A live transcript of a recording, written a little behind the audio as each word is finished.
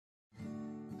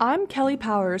I'm Kelly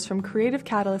Powers from Creative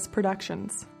Catalyst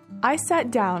Productions. I sat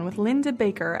down with Linda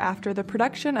Baker after the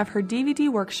production of her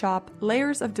DVD workshop,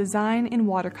 Layers of Design in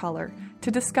Watercolor, to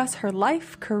discuss her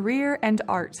life, career, and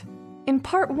art. In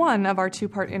part one of our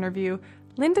two-part interview,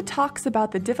 Linda talks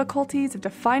about the difficulties of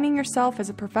defining yourself as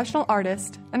a professional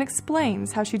artist and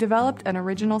explains how she developed an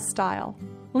original style.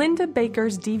 Linda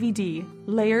Baker's DVD,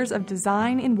 Layers of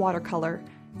Design in Watercolor,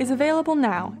 is available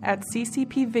now at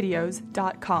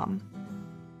ccpvideos.com.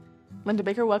 Linda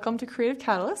Baker, welcome to Creative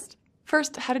Catalyst.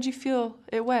 First, how did you feel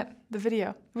it went, the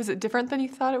video? Was it different than you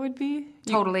thought it would be?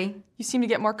 Totally. You seemed to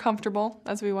get more comfortable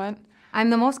as we went. I'm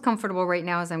the most comfortable right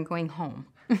now as I'm going home.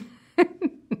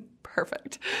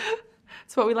 Perfect.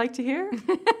 That's what we like to hear.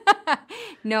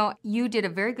 No, you did a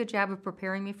very good job of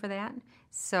preparing me for that.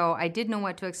 So I did know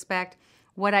what to expect.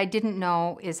 What I didn't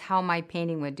know is how my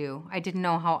painting would do. I didn't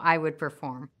know how I would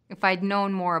perform. If I'd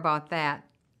known more about that,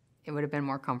 it would have been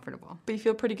more comfortable. But you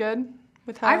feel pretty good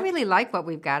with how... I really like what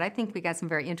we've got. I think we got some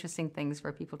very interesting things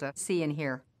for people to see and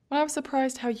hear. Well, I was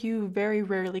surprised how you very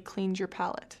rarely cleaned your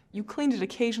palette. You cleaned it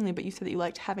occasionally, but you said that you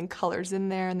liked having colors in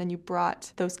there, and then you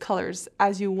brought those colors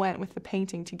as you went with the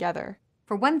painting together.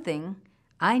 For one thing,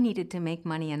 I needed to make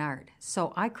money in art,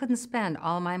 so I couldn't spend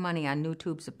all my money on new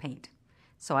tubes of paint.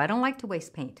 So I don't like to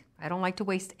waste paint. I don't like to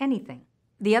waste anything.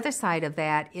 The other side of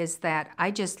that is that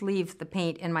I just leave the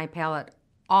paint in my palette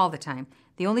all the time.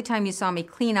 The only time you saw me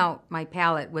clean out my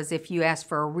palette was if you asked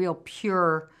for a real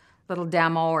pure little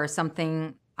demo or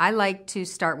something. I like to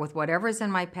start with whatever's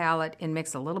in my palette and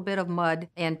mix a little bit of mud.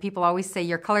 And people always say,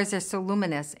 your colors are so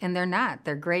luminous, and they're not.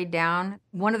 They're grayed down.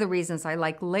 One of the reasons I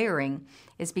like layering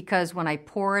is because when I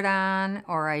pour it on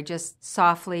or I just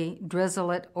softly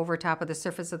drizzle it over top of the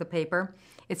surface of the paper,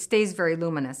 it stays very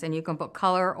luminous. And you can put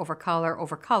color over color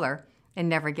over color and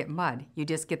never get mud. You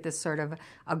just get this sort of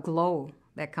a glow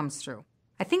that comes through.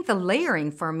 I think the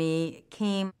layering for me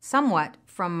came somewhat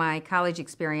from my college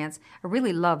experience. I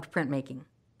really loved printmaking.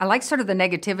 I like sort of the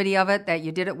negativity of it, that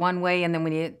you did it one way and then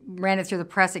when you ran it through the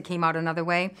press, it came out another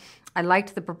way. I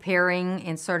liked the preparing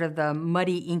and sort of the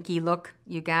muddy, inky look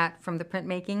you got from the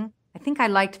printmaking. I think I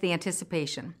liked the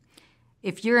anticipation.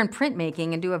 If you're in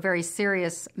printmaking and do a very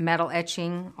serious metal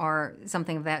etching or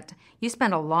something of that, you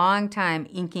spend a long time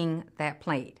inking that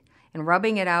plate and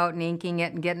rubbing it out and inking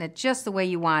it and getting it just the way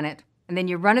you want it. And then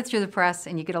you run it through the press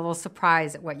and you get a little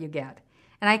surprise at what you get.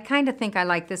 And I kind of think I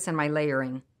like this in my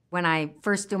layering. When I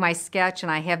first do my sketch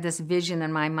and I have this vision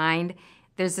in my mind,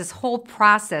 there's this whole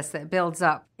process that builds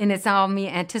up. And it's all me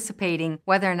anticipating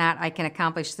whether or not I can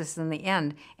accomplish this in the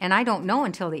end. And I don't know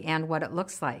until the end what it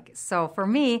looks like. So for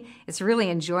me, it's really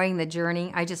enjoying the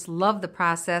journey. I just love the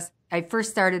process. I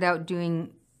first started out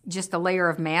doing just a layer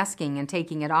of masking and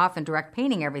taking it off and direct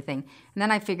painting everything. And then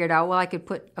I figured out, well, I could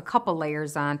put a couple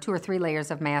layers on, 2 or 3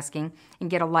 layers of masking and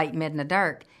get a light, mid, and a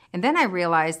dark. And then I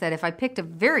realized that if I picked a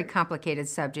very complicated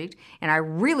subject and I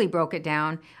really broke it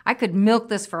down, I could milk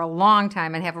this for a long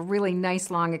time and have a really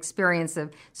nice long experience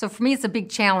of. So for me, it's a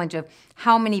big challenge of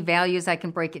how many values I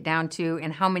can break it down to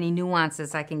and how many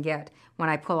nuances I can get when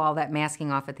I pull all that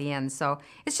masking off at the end. So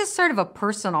it's just sort of a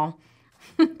personal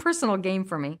game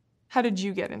for me. How did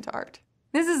you get into art?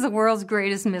 This is the world's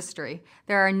greatest mystery.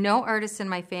 There are no artists in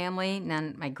my family,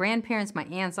 none. My grandparents, my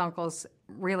aunts, uncles,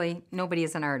 really nobody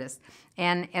is an artist.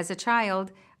 And as a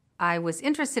child, I was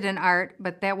interested in art,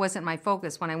 but that wasn't my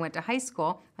focus. When I went to high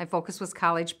school, my focus was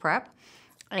college prep.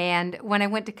 And when I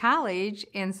went to college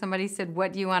and somebody said,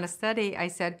 what do you want to study? I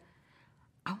said,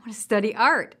 I want to study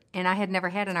art. And I had never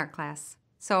had an art class.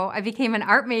 So I became an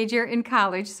art major in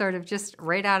college, sort of just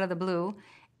right out of the blue,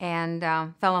 and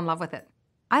fell in love with it.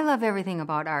 I love everything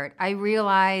about art. I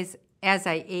realize as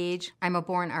I age, I'm a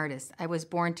born artist. I was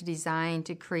born to design,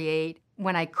 to create.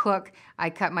 When I cook, I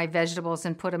cut my vegetables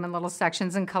and put them in little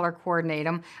sections and color coordinate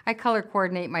them. I color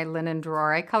coordinate my linen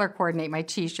drawer. I color coordinate my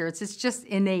t-shirts. It's just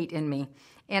innate in me.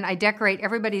 And I decorate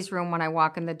everybody's room when I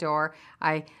walk in the door.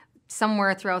 I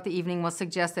somewhere throughout the evening will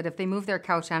suggest that if they move their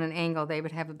couch on an angle, they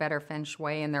would have a better feng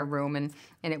shui in their room and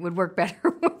it would work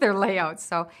better with their layout.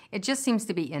 So it just seems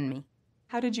to be in me.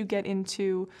 How did you get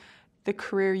into the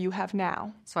career you have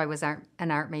now? So I was an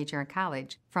art major in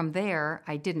college. From there,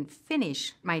 I didn't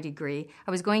finish my degree.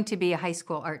 I was going to be a high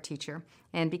school art teacher.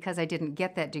 And because I didn't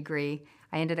get that degree,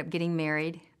 I ended up getting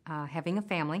married, having a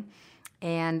family.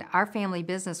 And our family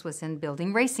business was in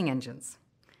building racing engines,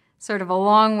 sort of a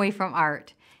long way from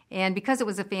art. And because it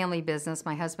was a family business,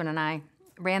 my husband and I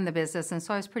ran the business, and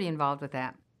so I was pretty involved with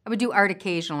that. I would do art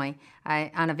occasionally.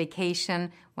 On a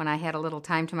vacation, when I had a little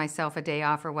time to myself, a day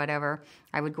off or whatever,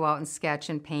 I would go out and sketch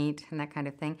and paint and that kind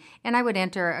of thing. And I would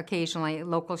enter occasionally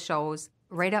local shows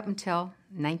right up until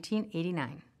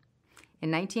 1989.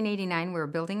 In 1989, we were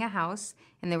building a house,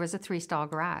 and there was a 3-stall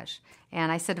garage.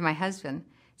 And I said to my husband,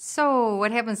 so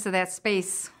what happens to that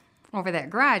space over that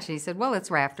garage? And he said, well,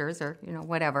 it's rafters or,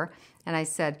 whatever. And I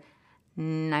said,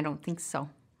 I don't think so.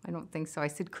 I don't think so. I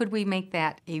said, could we make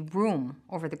that a room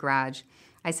over the garage?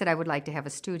 I said, I would like to have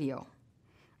a studio.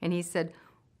 And he said,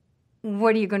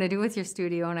 what are you going to do with your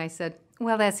studio? And I said,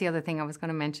 well, that's the other thing I was going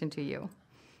to mention to you.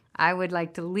 I would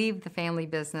like to leave the family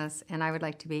business, and I would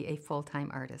like to be a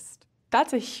full-time artist.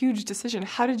 That's a huge decision.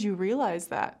 How did you realize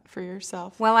that for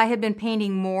yourself? Well, I had been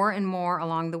painting more and more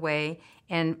along the way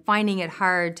and finding it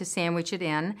hard to sandwich it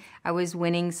in. I was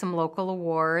winning some local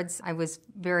awards. I was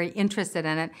very interested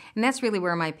in it, and that's really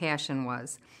where my passion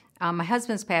was. My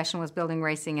husband's passion was building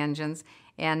racing engines,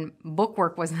 and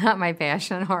bookwork was not my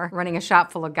passion, or running a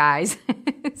shop full of guys.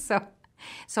 So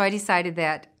I decided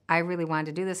that I really wanted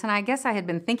to do this, and I guess I had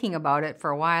been thinking about it for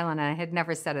a while, and I had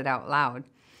never said it out loud.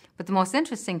 But the most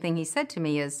interesting thing he said to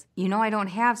me is, I don't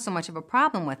have so much of a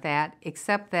problem with that,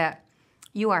 except that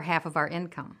you are half of our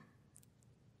income.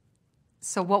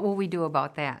 So what will we do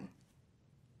about that?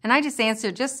 And I just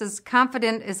answered just as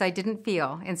confident as I didn't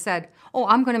feel and said,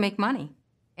 I'm going to make money.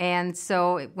 And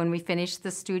so when we finished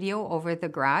the studio over the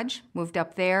garage, moved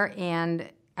up there, and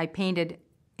I painted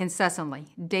incessantly,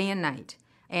 day and night.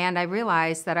 And I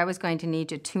realized that I was going to need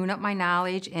to tune up my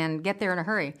knowledge and get there in a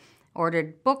hurry.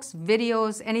 Ordered books,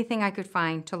 videos, anything I could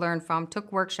find to learn from, took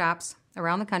workshops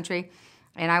around the country,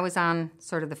 and I was on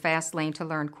sort of the fast lane to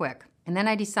learn quick. And then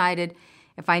I decided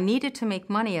if I needed to make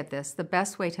money at this, the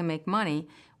best way to make money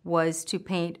was to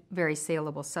paint very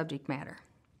saleable subject matter.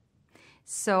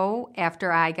 So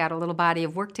after I got a little body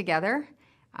of work together,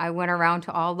 I went around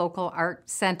to all local art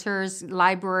centers,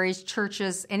 libraries,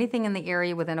 churches, anything in the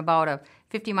area within about a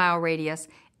 50-mile radius,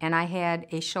 and I had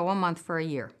a show a month for a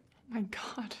year. Oh my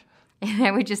God. And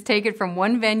I would just take it from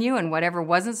one venue, and whatever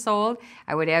wasn't sold,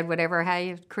 I would add whatever I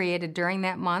had created during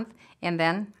that month, and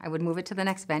then I would move it to the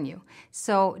next venue.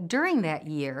 So during that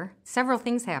year, several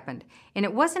things happened, and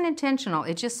it wasn't intentional.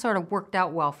 It just sort of worked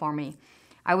out well for me.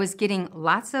 I was getting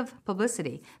lots of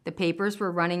publicity. The papers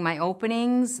were running my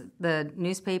openings. The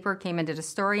newspaper came and did a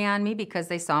story on me because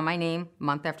they saw my name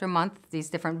month after month, these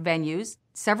different venues.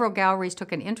 Several galleries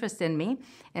took an interest in me,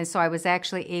 and so I was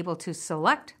actually able to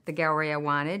select the gallery I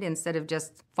wanted instead of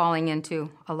just falling into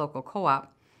a local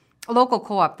co-op. A local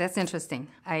co-op, that's interesting.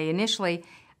 I initially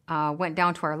went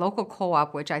down to our local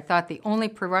co-op, which I thought the only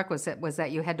prerequisite was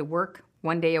that you had to work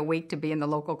one day a week to be in the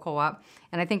local co-op.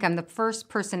 And I think I'm the first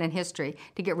person in history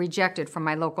to get rejected from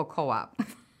my local co-op.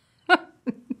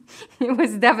 It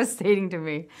was devastating to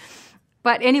me.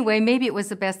 But anyway, maybe it was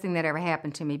the best thing that ever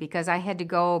happened to me because I had to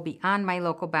go beyond my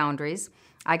local boundaries.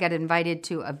 I got invited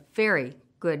to a very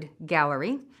good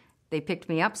gallery. They picked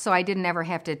me up, so I didn't ever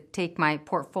have to take my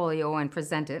portfolio and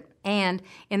present it. And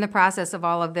in the process of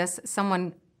all of this,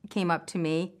 someone came up to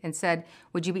me and said,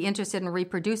 would you be interested in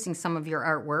reproducing some of your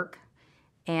artwork?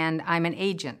 And I'm an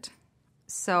agent.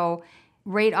 So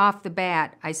right off the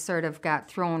bat, I sort of got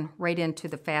thrown right into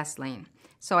the fast lane.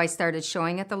 So I started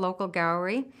showing at the local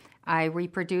gallery. I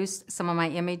reproduced some of my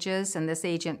images, and this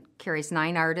agent carries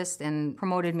 9 artists and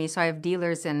promoted me. So I have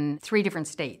dealers in 3 different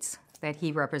states that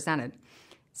he represented.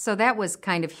 So that was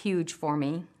kind of huge for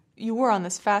me. You were on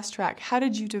this fast track. How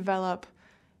did you develop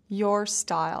your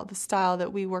style, the style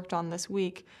that we worked on this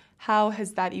week? How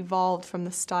has that evolved from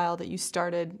the style that you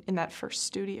started in that first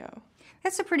studio?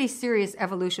 That's a pretty serious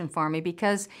evolution for me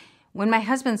because when my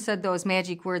husband said those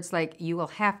magic words like, you will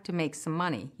have to make some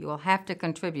money, you will have to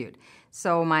contribute.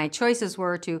 So my choices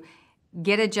were to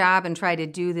get a job and try to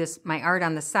do this, my art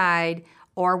on the side,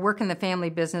 or work in the family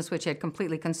business, which had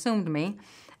completely consumed me,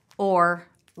 or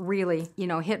really,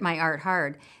 hit my art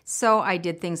hard. So I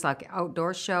did things like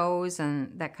outdoor shows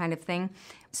and that kind of thing.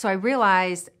 So I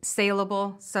realized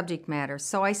saleable subject matter.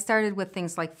 So I started with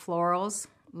things like florals,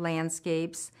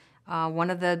 landscapes. One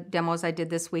of the demos I did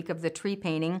this week of the tree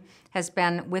painting has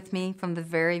been with me from the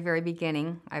very, very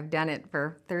beginning. I've done it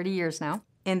for 30 years now.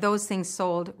 And those things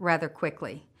sold rather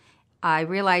quickly. I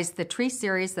realized the tree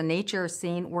series, the nature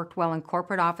scene, worked well in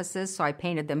corporate offices, so I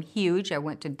painted them huge. I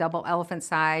went to double elephant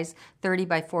size, 30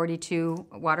 by 42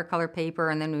 watercolor paper,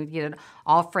 and then we'd get it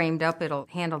all framed up. It'll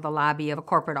handle the lobby of a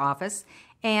corporate office.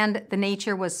 And the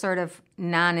nature was sort of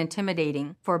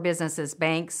non-intimidating for businesses,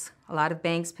 banks. A lot of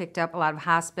banks picked up, a lot of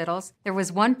hospitals. There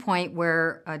was one point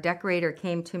where a decorator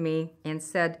came to me and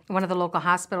said, one of the local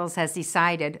hospitals has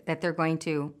decided that they're going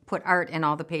to put art in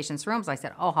all the patients' rooms. I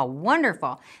said, oh, how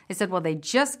wonderful. They said, well, they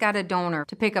just got a donor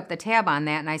to pick up the tab on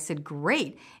that. And I said,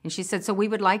 great. And she said, so we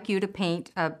would like you to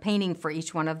paint a painting for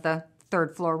each one of the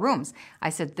third floor rooms. I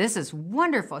said, this is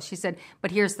wonderful. She said,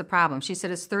 but here's the problem. She said,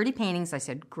 it's 30 paintings. I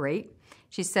said, great.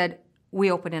 She said,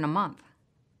 we open in a month.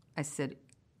 I said,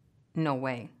 no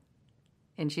way.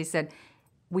 And she said,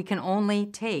 we can only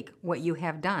take what you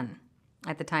have done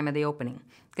at the time of the opening,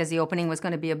 because the opening was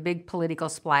going to be a big political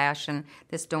splash, and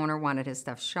this donor wanted his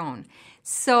stuff shown.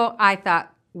 So I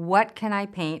thought, what can I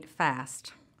paint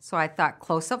fast? So I thought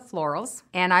close-up florals,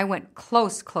 and I went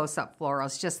close-up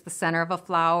florals, just the center of a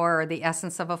flower or the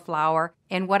essence of a flower.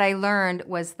 And what I learned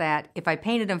was that if I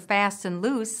painted them fast and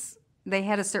loose, they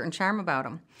had a certain charm about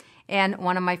them. And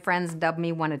one of my friends dubbed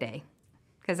me one a day,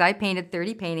 because I painted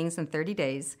 30 paintings in 30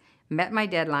 days, met my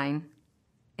deadline,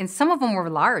 and some of them were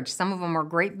large. Some of them were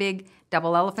great big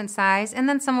double elephant size, and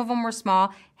then some of them were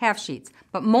small half sheets.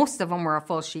 But most of them were a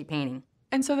full sheet painting.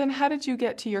 And so then how did you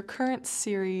get to your current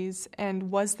series,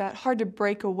 and was that hard to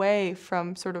break away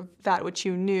from sort of that which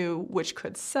you knew which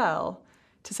could sell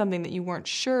to something that you weren't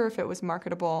sure if it was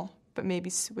marketable but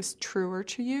maybe was truer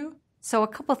to you? So a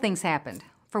couple things happened.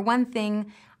 For one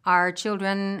thing, our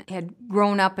children had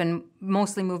grown up and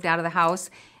mostly moved out of the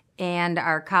house, and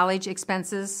our college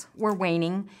expenses were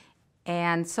waning,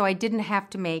 and so I didn't have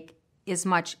to make as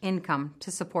much income to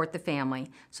support the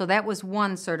family. So that was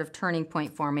one sort of turning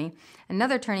point for me.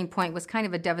 Another turning point was kind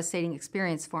of a devastating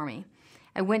experience for me.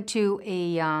 I went to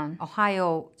a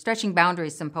Ohio Stretching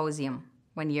Boundaries Symposium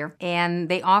one year, and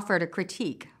they offered a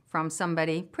critique from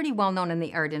somebody pretty well known in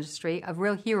the art industry, a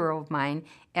real hero of mine,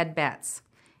 Ed Betts.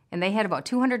 And they had about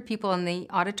 200 people in the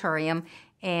auditorium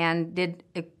and did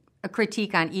a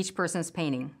critique on each person's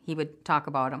painting. He would talk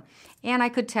about them. And I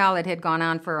could tell it had gone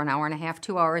on for an hour and a half,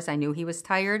 2 hours. I knew he was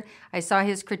tired. I saw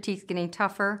his critiques getting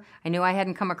tougher. I knew I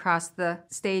hadn't come across the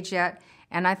stage yet.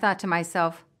 And I thought to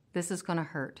myself, this is going to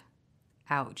hurt.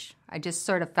 Ouch. I just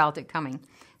sort of felt it coming.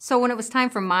 So when it was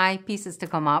time for my pieces to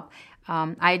come up,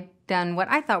 I'd done what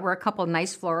I thought were a couple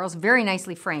nice florals, very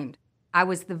nicely framed. I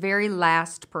was the very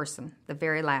last person, the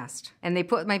very last. And they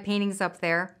put my paintings up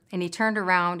there, and he turned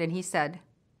around and he said,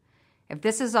 if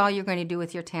this is all you're going to do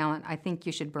with your talent, I think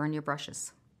you should burn your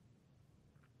brushes.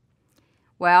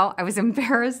 Well, I was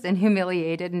embarrassed and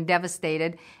humiliated and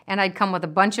devastated, and I'd come with a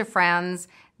bunch of friends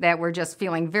that were just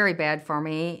feeling very bad for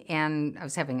me, and I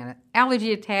was having an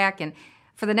allergy attack, and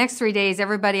for the next 3 days,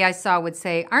 everybody I saw would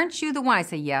say, aren't you the one? I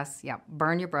say, yes, yep,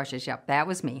 burn your brushes, yep, that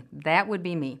was me. That would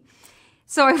be me.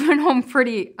 So I went home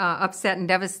pretty upset and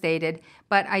devastated,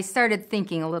 but I started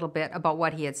thinking a little bit about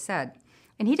what he had said.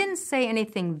 And he didn't say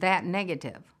anything that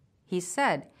negative. He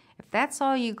said, if that's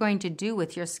all you're going to do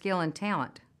with your skill and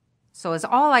talent. So as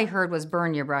all I heard was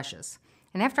burn your brushes.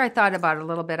 And after I thought about it a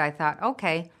little bit, I thought,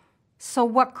 okay, so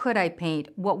what could I paint?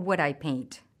 What would I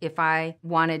paint if I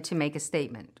wanted to make a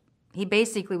statement? He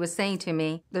basically was saying to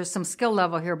me, there's some skill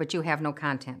level here, but you have no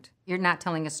content. You're not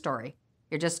telling a story.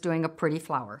 You're just doing a pretty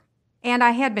flower. And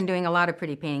I had been doing a lot of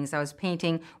pretty paintings. I was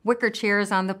painting wicker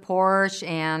chairs on the porch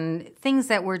and things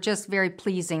that were just very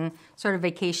pleasing, sort of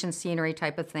vacation scenery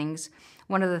type of things.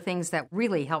 One of the things that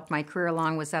really helped my career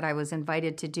along was that I was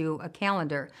invited to do a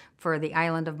calendar for the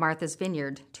island of Martha's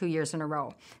Vineyard 2 years in a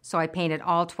row. So I painted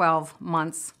all 12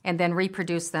 months and then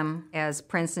reproduced them as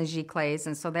prints and giclées,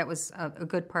 and so that was a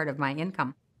good part of my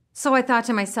income. So I thought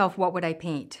to myself, what would I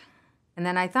paint? And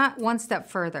then I thought one step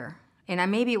further. And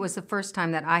maybe it was the first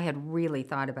time that I had really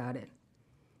thought about it.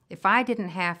 If I didn't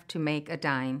have to make a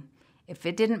dime, if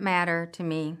it didn't matter to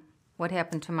me what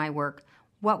happened to my work,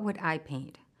 what would I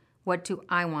paint? What do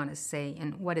I want to say,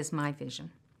 and what is my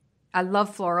vision? I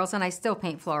love florals, and I still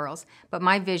paint florals, but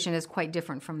my vision is quite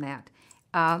different from that.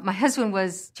 My husband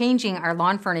was changing our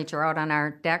lawn furniture out on our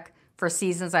deck for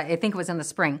seasons. I think it was in the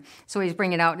spring. So he was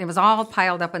bringing it out, and it was all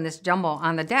piled up in this jumble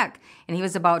on the deck, and he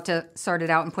was about to sort it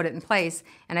out and put it in place.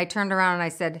 And I turned around and I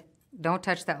said, don't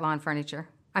touch that lawn furniture.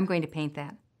 I'm going to paint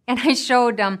that. And I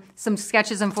showed some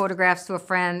sketches and photographs to a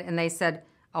friend, and they said,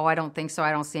 oh, I don't think so.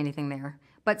 I don't see anything there.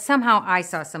 But somehow I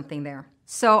saw something there.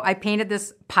 So I painted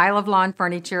this pile of lawn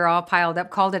furniture all piled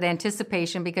up, called it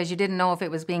Anticipation, because you didn't know if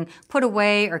it was being put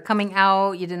away or coming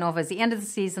out. You didn't know if it was the end of the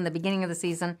season, the beginning of the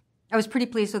season. I was pretty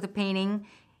pleased with the painting,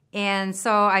 and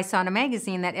so I saw in a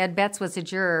magazine that Ed Betts was a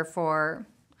juror for,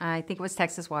 I think it was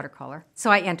Texas Watercolor. So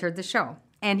I entered the show,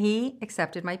 and he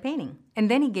accepted my painting,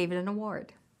 and then he gave it an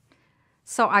award.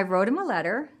 So I wrote him a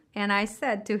letter, and I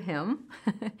said to him,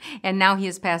 and now he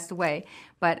has passed away,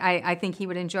 but I think he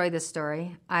would enjoy this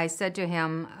story. I said to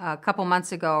him a couple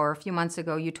months ago or a few months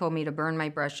ago, you told me to burn my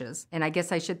brushes, and I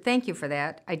guess I should thank you for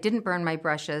that. I didn't burn my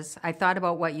brushes. I thought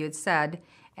about what you had said,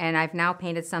 and I've now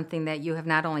painted something that you have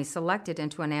not only selected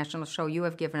into a national show, you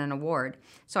have given an award.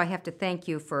 So I have to thank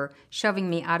you for shoving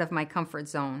me out of my comfort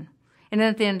zone And then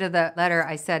at the end of the letter,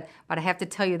 I said, but I have to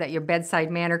tell you that your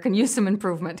bedside manner can use some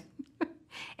improvement.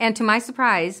 And to my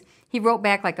surprise, he wrote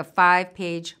back like a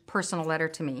 5-page personal letter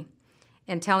to me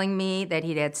and telling me that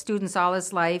he'd had students all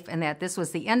his life and that this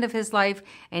was the end of his life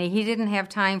and he didn't have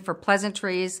time for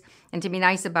pleasantries and to be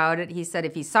nice about it. He said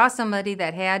if he saw somebody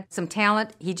that had some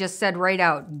talent, he just said right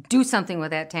out, do something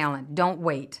with that talent. Don't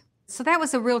wait. So that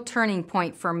was a real turning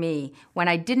point for me when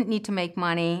I didn't need to make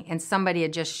money and somebody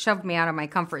had just shoved me out of my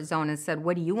comfort zone and said,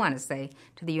 what do you want to say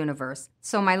to the universe?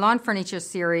 So my lawn furniture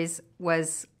series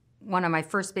was one of my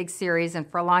first big series, and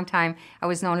for a long time I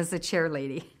was known as the chair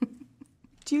lady.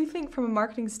 Do you think from a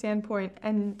marketing standpoint,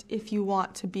 and if you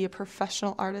want to be a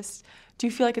professional artist, do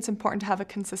you feel like it's important to have a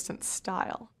consistent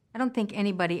style? I don't think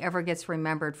anybody ever gets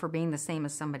remembered for being the same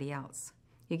as somebody else.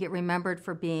 You get remembered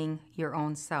for being your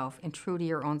own self and true to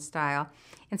your own style.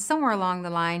 And somewhere along the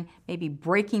line, maybe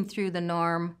breaking through the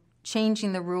norm,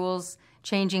 changing the rules,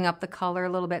 changing up the color a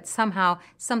little bit, somehow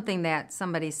something that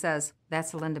somebody says,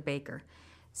 that's Linda Baker.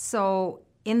 So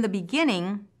in the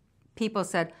beginning, people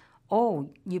said, oh,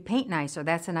 you paint nice, or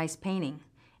that's a nice painting.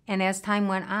 And as time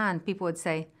went on, people would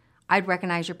say, I'd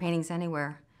recognize your paintings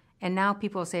anywhere. And now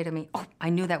people will say to me, oh, I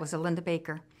knew that was a Linda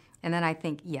Baker. And then I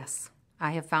think, yes,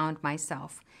 I have found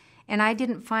myself. And I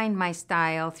didn't find my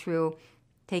style through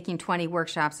taking 20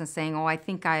 workshops and saying, oh, I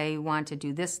think I want to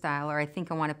do this style, or I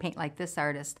think I want to paint like this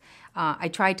artist. I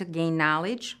tried to gain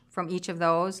knowledge from each of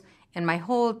those, and my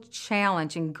whole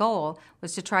challenge and goal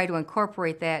was to try to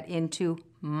incorporate that into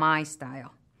my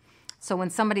style. So when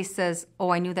somebody says, oh,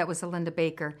 I knew that was a Linda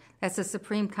Baker, that's a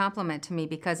supreme compliment to me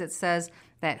because it says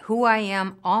that who I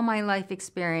am, all my life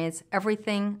experience,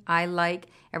 everything I like,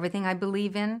 everything I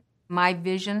believe in, my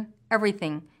vision,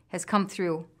 everything has come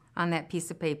through on that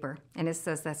piece of paper. And it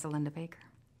says that's a Linda Baker.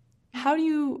 How do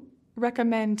you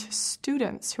recommend to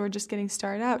students who are just getting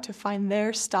started out to find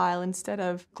their style instead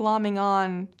of glomming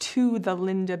on to the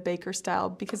Linda Baker style?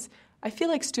 Because I feel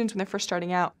like students, when they're first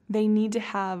starting out, they need to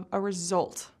have a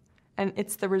result. And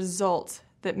it's the result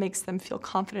that makes them feel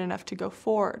confident enough to go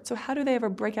forward. So how do they ever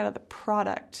break out of the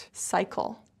product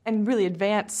cycle and really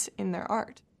advance in their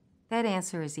art? That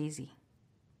answer is easy.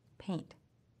 Paint.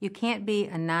 You can't be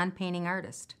a non-painting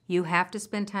artist. You have to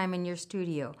spend time in your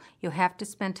studio. You have to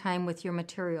spend time with your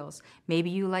materials.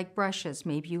 Maybe you like brushes.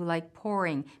 Maybe you like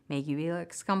pouring. Maybe you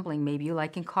like scumbling. Maybe you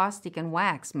like encaustic and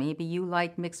wax. Maybe you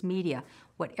like mixed media.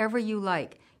 Whatever you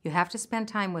like, you have to spend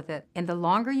time with it. And the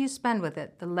longer you spend with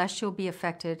it, the less you'll be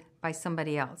affected by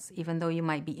somebody else. Even though you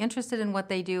might be interested in what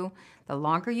they do, the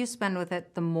longer you spend with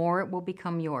it, the more it will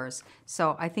become yours.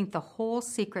 So I think the whole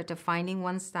secret to finding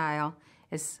one style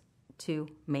is to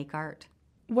make art.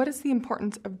 What is the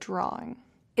importance of drawing?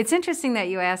 It's interesting that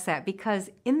you asked that because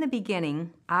in the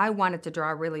beginning, I wanted to draw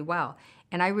really well.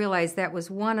 And I realized that was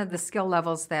one of the skill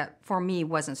levels that for me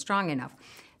wasn't strong enough.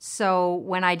 So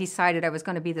when I decided I was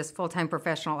going to be this full-time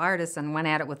professional artist and went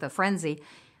at it with a frenzy,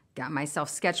 got myself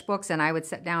sketchbooks, and I would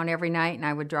sit down every night and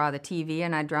I would draw the TV,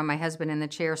 and I'd draw my husband in the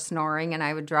chair snoring, and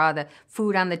I would draw the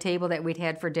food on the table that we'd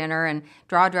had for dinner, and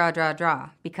draw,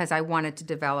 because I wanted to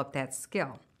develop that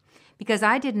skill. Because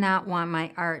I did not want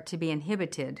my art to be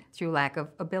inhibited through lack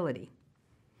of ability.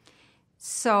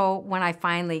 So when I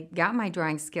finally got my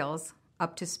drawing skills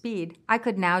up to speed, I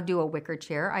could now do a wicker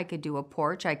chair, I could do a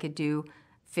porch, I could do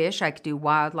fish, I could do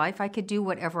wildlife, I could do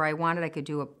whatever I wanted, I could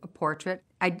do a portrait.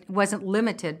 I wasn't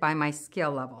limited by my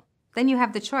skill level. Then you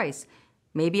have the choice.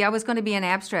 Maybe I was going to be an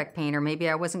abstract painter, maybe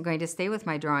I wasn't going to stay with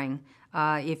my drawing.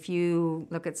 If you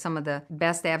look at some of the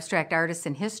best abstract artists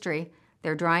in history,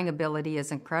 their drawing ability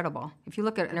is incredible. If you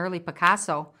look at an early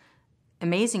Picasso,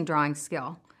 amazing drawing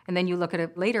skill. And then you look at a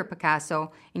later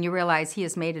Picasso and you realize he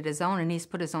has made it his own and he's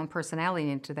put his own personality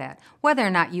into that. Whether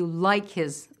or not you like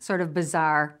his sort of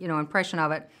bizarre, impression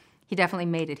of it, he definitely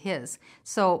made it his.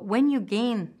 So when you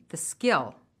gain the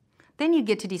skill, then you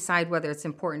get to decide whether it's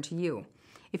important to you.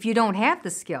 If you don't have the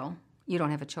skill, you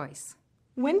don't have a choice.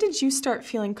 When did you start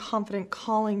feeling confident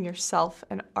calling yourself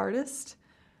an artist?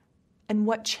 And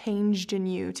what changed in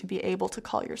you to be able to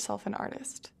call yourself an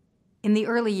artist? In the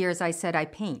early years, I said, I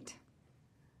paint.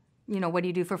 What do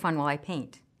you do for fun? Well, I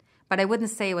paint. But I wouldn't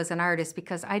say I was an artist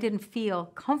because I didn't feel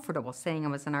comfortable saying I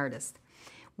was an artist.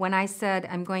 When I said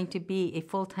I'm going to be a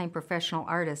full-time professional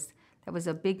artist, that was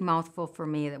a big mouthful for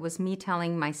me. That was me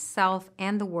telling myself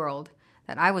and the world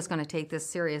that I was going to take this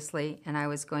seriously and I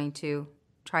was going to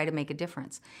try to make a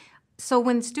difference. So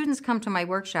when students come to my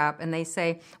workshop and they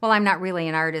say, well, I'm not really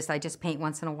an artist, I just paint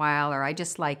once in a while, or I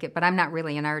just like it, but I'm not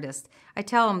really an artist, I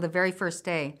tell them the very first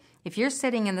day, if you're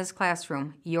sitting in this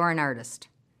classroom, you're an artist.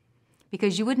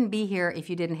 Because you wouldn't be here if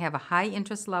you didn't have a high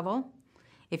interest level,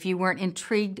 If you weren't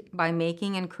intrigued by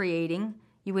making and creating,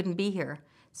 you wouldn't be here.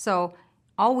 So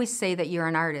always say that you're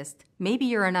an artist. Maybe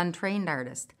you're an untrained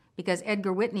artist, because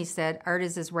Edgar Whitney said art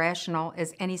is as rational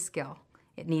as any skill.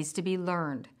 It needs to be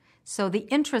learned. So the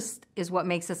interest is what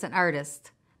makes us an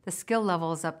artist. The skill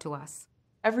level is up to us.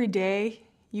 Every day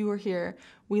you were here,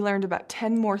 we learned about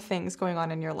 10 more things going on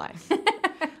in your life.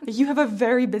 You have a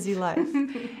very busy life.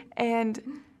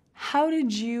 And how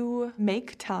did you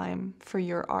make time for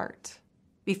your art?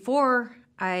 Before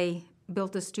I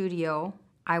built a studio,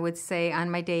 I would say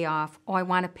on my day off, I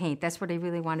want to paint. That's what I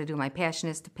really want to do. My passion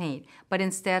is to paint. But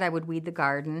instead, I would weed the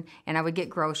garden, and I would get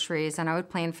groceries, and I would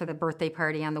plan for the birthday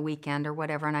party on the weekend or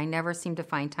whatever, and I never seemed to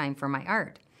find time for my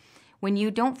art. When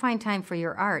you don't find time for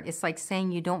your art, it's like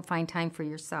saying you don't find time for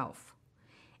yourself.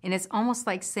 And it's almost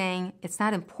like saying it's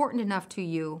not important enough to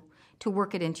you to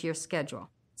work it into your schedule.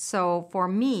 So for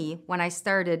me, when I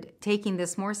started taking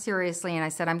this more seriously and I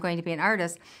said I'm going to be an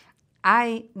artist,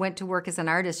 I went to work as an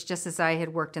artist just as I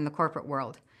had worked in the corporate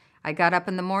world. I got up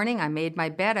in the morning, I made my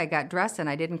bed, I got dressed, and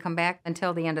I didn't come back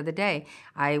until the end of the day.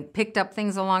 I picked up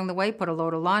things along the way, put a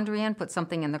load of laundry in, put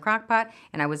something in the crock pot,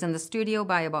 and I was in the studio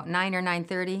by about 9 or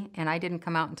 9:30, and I didn't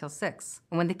come out until 6.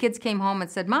 And when the kids came home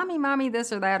and said, Mommy,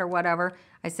 this or that or whatever,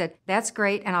 I said, that's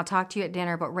great, and I'll talk to you at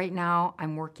dinner, but right now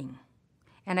I'm working.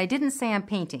 And I didn't say I'm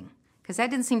painting, because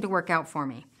that didn't seem to work out for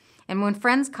me. And when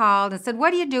friends called and said,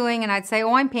 what are you doing? And I'd say,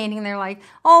 I'm painting. And they're like,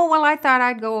 well, I thought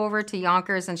I'd go over to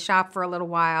Yonkers and shop for a little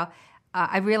while.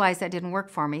 I realized that didn't work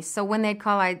for me. So when they'd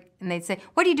call and they'd say,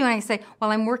 what are you doing? I'd say,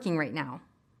 well, I'm working right now.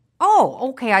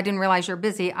 Oh, okay, I didn't realize you're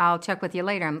busy. I'll check with you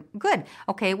later. I'm good.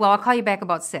 Okay, well, I'll call you back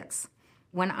about 6.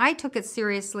 When I took it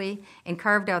seriously and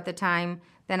carved out the time,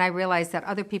 then I realized that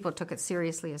other people took it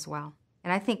seriously as well.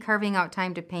 And I think carving out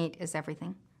time to paint is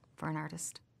everything for an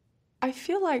artist. I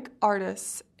feel like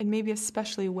artists, and maybe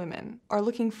especially women, are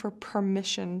looking for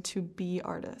permission to be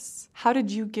artists. How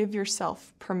did you give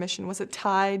yourself permission? Was it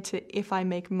tied to if I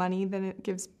make money, then it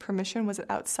gives permission? Was it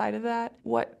outside of that?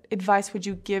 What advice would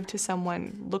you give to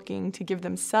someone looking to give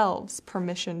themselves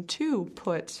permission to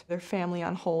put their family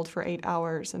on hold for 8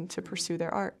 hours and to pursue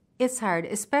their art? It's hard,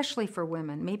 especially for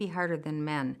women, maybe harder than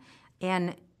men.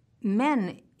 And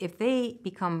men, if they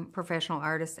become professional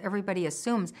artists, everybody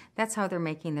assumes that's how they're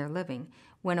making their living.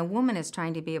 When a woman is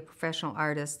trying to be a professional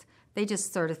artist, they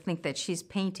just sort of think that she's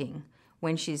painting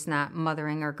when she's not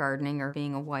mothering or gardening or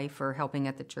being a wife or helping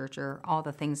at the church or all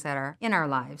the things that are in our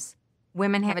lives.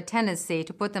 Women have a tendency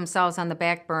to put themselves on the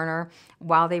back burner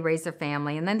while they raise their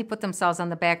family, and then they put themselves on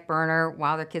the back burner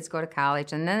while their kids go to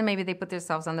college, and then maybe they put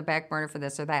themselves on the back burner for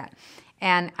this or that.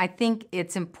 And I think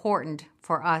it's important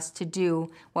for us to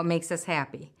do what makes us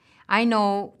happy. I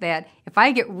know that if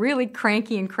I get really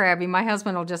cranky and crabby, my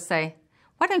husband will just say,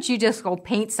 why don't you just go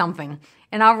paint something?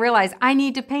 And I'll realize I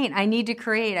need to paint, I need to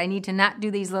create, I need to not do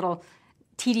these little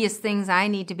tedious things. I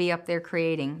need to be up there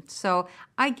creating. So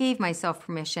I gave myself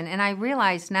permission, and I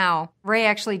realize now Ray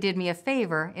actually did me a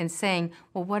favor in saying,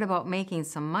 well, what about making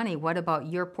some money? What about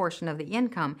your portion of the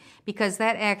income? Because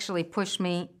that actually pushed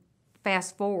me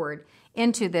fast forward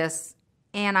into this,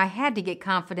 and I had to get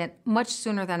confident much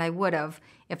sooner than I would have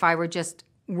if I were just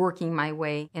working my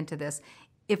way into this.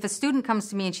 If a student comes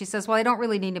to me and she says, well, I don't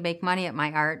really need to make money at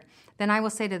my art, then I will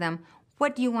say to them,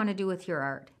 what do you want to do with your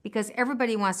art? Because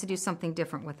everybody wants to do something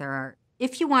different with their art.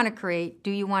 If you want to create,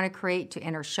 do you want to create to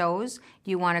enter shows?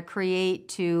 Do you want to create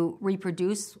to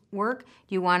reproduce work?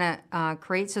 Do you want to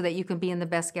create so that you can be in the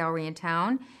best gallery in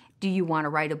town? Do you want to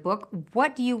write a book?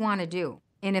 What do you want to do?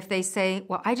 And if they say,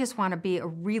 well, I just want to be a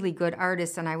really good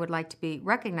artist and I would like to be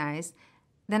recognized,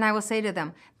 then I will say to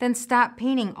them, then stop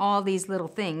painting all these little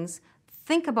things.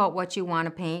 Think about what you want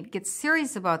to paint, get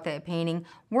serious about that painting,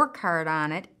 work hard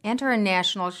on it, enter a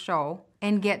national show,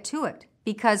 and get to it.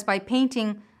 Because by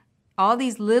painting all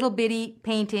these little bitty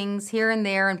paintings here and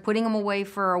there and putting them away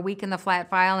for a week in the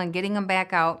flat file and getting them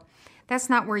back out, that's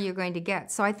not where you're going to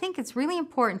get. So I think it's really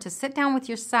important to sit down with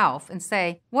yourself and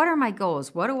say, what are my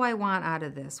goals? What do I want out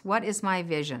of this? What is my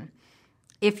vision?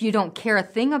 If you don't care a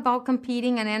thing about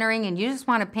competing and entering and you just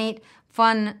want to paint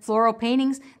fun floral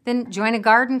paintings, then join a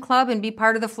garden club and be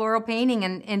part of the floral painting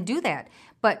and do that.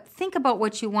 But think about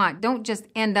what you want. Don't just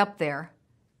end up there.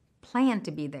 Plan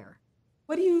to be there.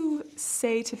 What do you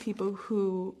say to people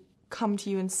who come to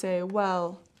you and say,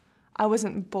 well, I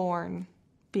wasn't born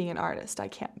being an artist. I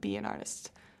can't be an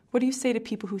artist. What do you say to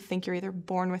people who think you're either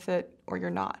born with it or you're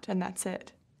not, and that's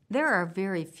it? There are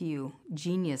very few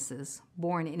geniuses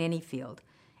born in any field.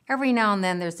 Every now and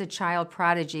then there's a child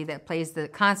prodigy that plays the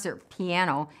concert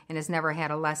piano and has never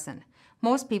had a lesson.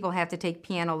 Most people have to take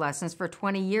piano lessons for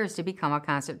 20 years to become a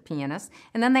concert pianist,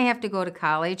 and then they have to go to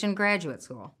college and graduate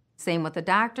school. Same with a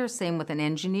doctor, same with an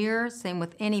engineer, same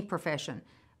with any profession.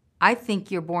 I think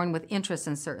you're born with interest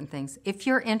in certain things. If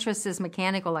your interest is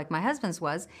mechanical like my husband's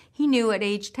was, he knew at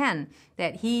age 10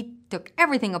 that he took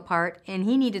everything apart and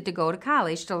he needed to go to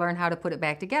college to learn how to put it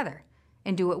back together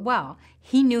and do it well.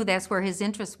 He knew that's where his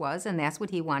interest was and that's what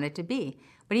he wanted to be.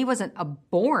 But he wasn't a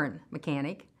born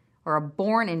mechanic or a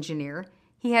born engineer.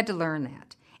 He had to learn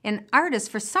that. And artists,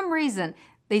 for some reason,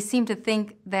 they seem to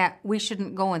think that we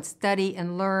shouldn't go and study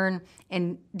and learn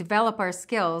and develop our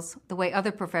skills the way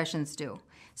other professions do.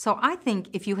 So I think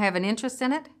if you have an interest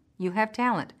in it, you have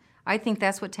talent. I think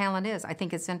that's what talent is. I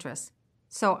think it's interest.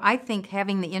 So I think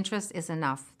having the interest is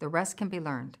enough. The rest can be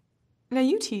learned. Now,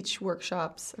 you teach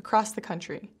workshops across the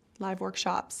country, live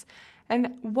workshops.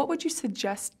 And what would you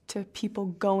suggest to people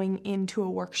going into a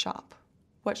workshop?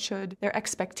 What should their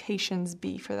expectations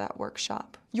be for that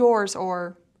workshop? Yours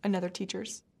or another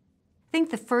teacher's? I think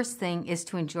the first thing is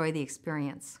to enjoy the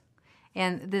experience.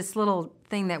 And this little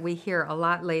thing that we hear a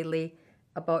lot lately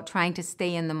about trying to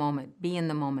stay in the moment, be in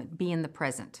the moment, be in the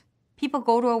present. People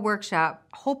go to a workshop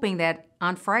hoping that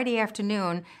on Friday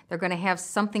afternoon they're going to have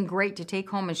something great to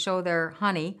take home and show their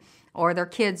honey or their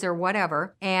kids or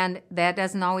whatever, and that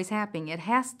doesn't always happen. It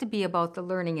has to be about the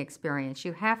learning experience.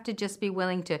 You have to just be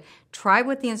willing to try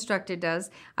what the instructor does.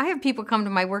 I have people come to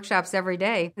my workshops every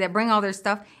day that bring all their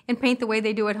stuff and paint the way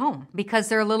they do at home because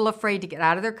they're a little afraid to get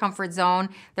out of their comfort zone.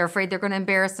 They're afraid they're going to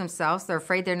embarrass themselves. They're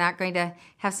afraid they're not going to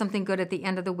have something good at the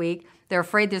end of the week. They're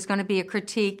afraid there's going to be a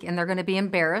critique and they're going to be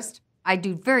embarrassed. I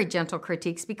do very gentle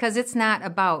critiques because it's not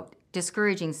about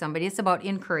discouraging somebody. It's about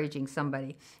encouraging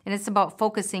somebody. And it's about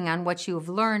focusing on what you've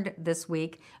learned this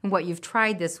week and what you've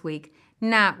tried this week,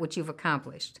 not what you've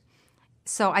accomplished.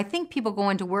 So I think people go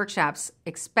into workshops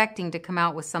expecting to come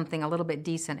out with something a little bit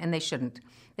decent, and they shouldn't.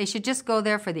 They should just go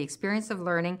there for the experience of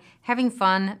learning, having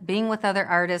fun, being with other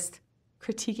artists.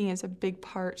 Critiquing is a big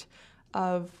part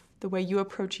of the way you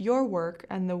approach your work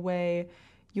and the way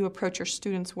you approach your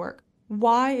students' work.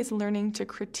 Why is learning to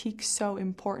critique so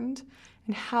important?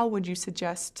 And how would you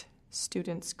suggest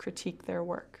students critique their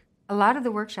work? A lot of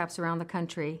the workshops around the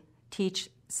country teach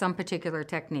some particular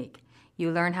technique.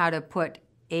 You learn how to put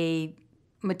a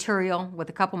material with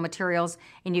a couple materials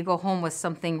and you go home with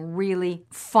something really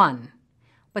fun.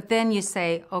 But then you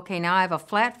say, okay, now I have a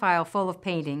flat file full of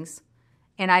paintings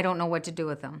and I don't know what to do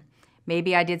with them.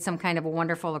 Maybe I did some kind of a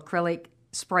wonderful acrylic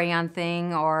spray-on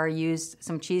thing or used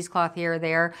some cheesecloth here or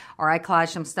there, or I collaged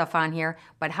some stuff on here,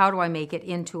 but how do I make it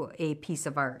into a piece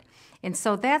of art? And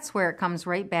so that's where it comes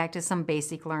right back to some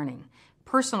basic learning.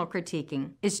 Personal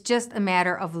critiquing is just a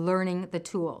matter of learning the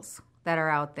tools that are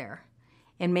out there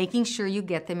and making sure you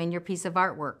get them in your piece of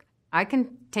artwork. I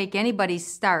can take anybody's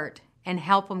start and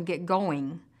help them get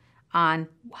going on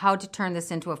how to turn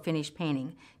this into a finished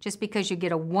painting. Just because you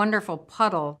get a wonderful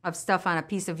puddle of stuff on a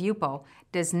piece of Yupo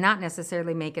does not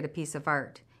necessarily make it a piece of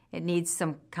art. It needs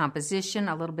some composition,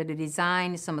 a little bit of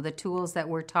design, some of the tools that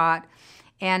we're taught.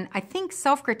 And I think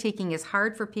self-critiquing is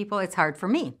hard for people. It's hard for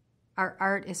me. Our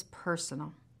art is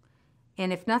personal.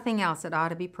 And if nothing else, it ought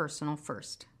to be personal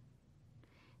first.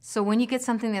 So when you get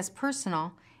something that's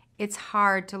personal, it's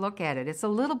hard to look at it. It's a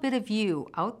little bit of you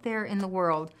out there in the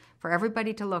world for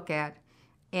everybody to look at,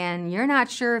 and you're not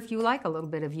sure if you like a little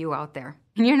bit of you out there.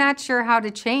 And you're not sure how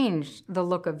to change the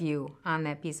look of you on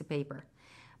that piece of paper.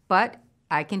 But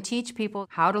I can teach people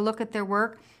how to look at their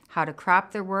work, how to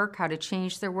crop their work, how to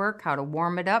change their work, how to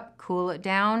warm it up, cool it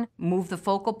down, move the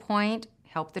focal point,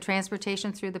 help the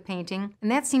transportation through the painting.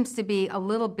 And that seems to be a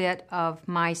little bit of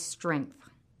my strength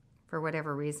for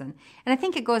whatever reason. And I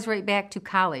think it goes right back to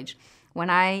college. When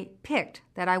I picked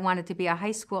that I wanted to be a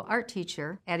high school art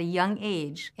teacher at a young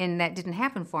age, and that didn't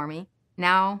happen for me,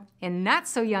 now, in not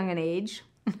so young an age,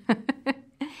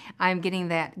 I'm getting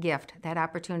that gift, that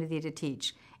opportunity to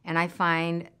teach. And I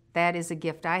find that is a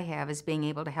gift I have, is being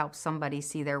able to help somebody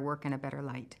see their work in a better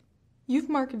light. You've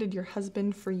marketed your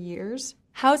husband for years.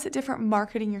 How is it different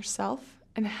marketing yourself,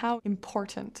 and how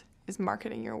important is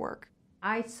marketing your work?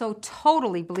 I so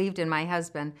totally believed in my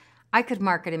husband, I could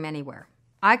market him anywhere.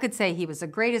 I could say he was the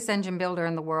greatest engine builder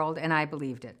in the world, and I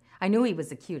believed it. I knew he was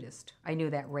the cutest. I knew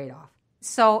that right off.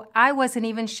 So I wasn't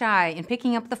even shy in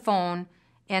picking up the phone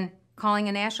and calling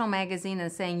a national magazine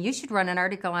and saying, you should run an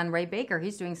article on Ray Baker.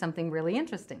 He's doing something really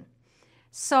interesting.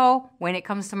 So when it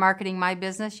comes to marketing my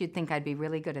business, you'd think I'd be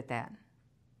really good at that.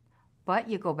 But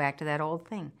you go back to that old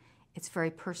thing. It's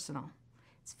very personal.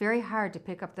 It's very hard to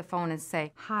pick up the phone and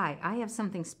say, hi, I have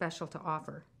something special to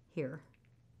offer here.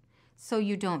 So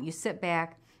you don't. You sit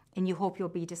back and you hope you'll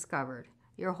be discovered.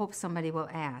 You hope somebody will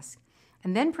ask.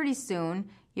 And then pretty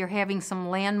soon, you're having some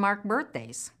landmark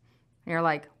birthdays. And you're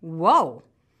like, whoa,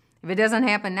 If it doesn't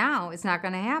happen now, it's not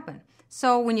going to happen.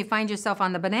 So when you find yourself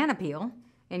on the banana peel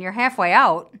and you're halfway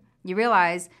out, you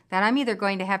realize that I'm either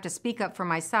going to have to speak up for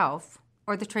myself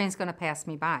or the train's going to pass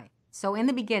me by. So in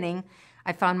the beginning,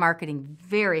 I found marketing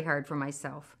very hard for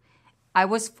myself. I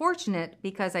was fortunate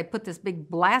because I put this big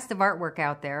blast of artwork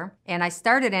out there, and I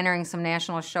started entering some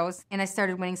national shows, and I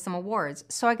started winning some awards.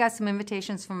 So I got some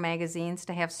invitations from magazines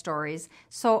to have stories.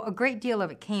 So a great deal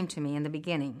of it came to me in the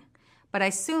beginning. But I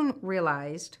soon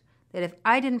realized that if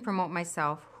I didn't promote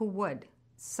myself, who would?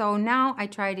 So now I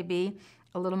try to be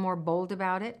a little more bold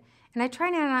about it, and I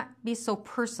try to not be so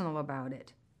personal about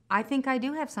it. I think I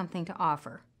do have something to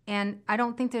offer. And I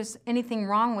don't think there's anything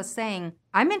wrong with saying,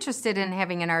 I'm interested in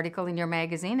having an article in your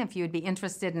magazine if you would be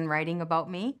interested in writing about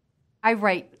me. I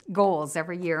write goals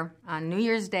every year. On New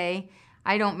Year's Day,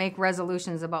 I don't make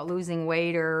resolutions about losing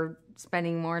weight or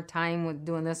spending more time with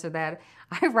doing this or that.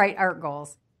 I write art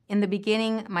goals. In the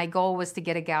beginning, my goal was to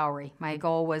get a gallery. My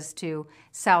goal was to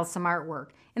sell some artwork.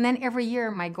 And then every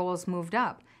year, my goals moved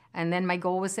up. And then my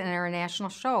goal was to enter a national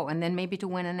show, and then maybe to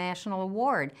win a national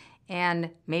award, and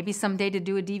maybe someday to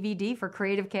do a DVD for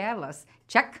Creative Catalyst.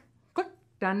 Check, click,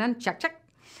 done, done, check, check.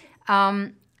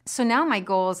 So now my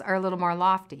goals are a little more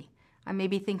lofty. I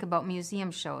maybe think about museum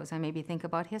shows. I maybe think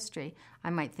about history.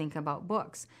 I might think about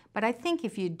books. But I think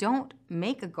if you don't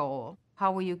make a goal,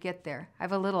 how will you get there? I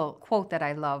have a little quote that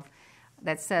I love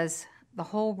that says, "The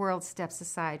whole world steps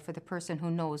aside for the person who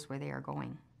knows where they are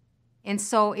going." And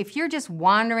so if you're just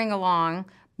wandering along,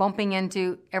 bumping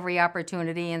into every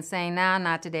opportunity and saying, nah,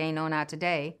 not today, no, not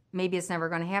today, maybe it's never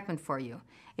going to happen for you.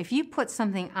 If you put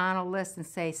something on a list and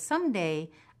say, someday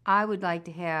I would like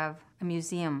to have a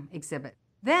museum exhibit,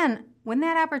 then when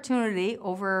that opportunity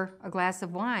over a glass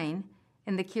of wine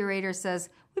and the curator says,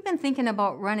 we've been thinking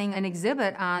about running an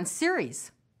exhibit on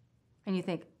Ceres, and you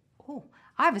think, oh,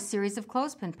 I have a series of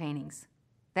clothespin paintings.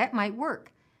 That might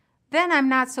work. Then I'm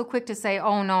not so quick to say,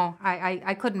 oh, no,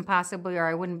 I couldn't possibly, or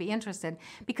I wouldn't be interested,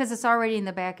 because it's already in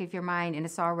the back of your mind and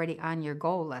it's already on your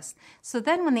goal list. So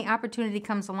then when the opportunity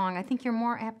comes along, I think you're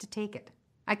more apt to take it.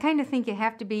 I kind of think you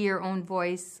have to be your own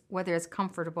voice, whether it's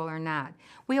comfortable or not.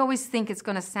 We always think it's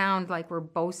going to sound like we're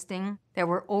boasting, that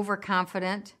we're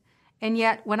overconfident. And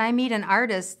yet when I meet an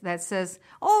artist that says,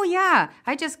 oh, yeah,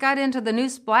 I just got into the new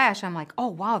splash, I'm like, oh,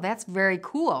 wow, that's very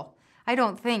cool. I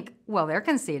don't think, well, they're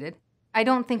conceited. I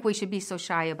don't think we should be so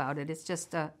shy about it. It's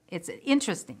just, it's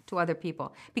interesting to other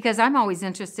people because I'm always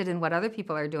interested in what other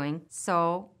people are doing,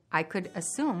 so I could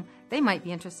assume they might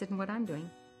be interested in what I'm doing.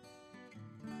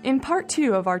 In part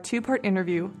 2 of our 2-part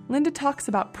interview, Linda talks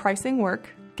about pricing work,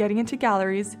 getting into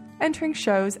galleries, entering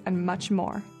shows, and much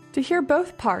more. To hear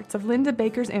both parts of Linda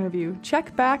Baker's interview,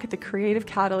 check back at the Creative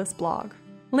Catalyst blog.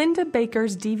 Linda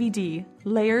Baker's DVD,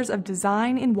 Layers of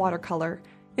Design in Watercolor,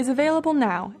 is available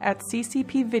now at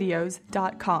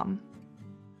ccpvideos.com.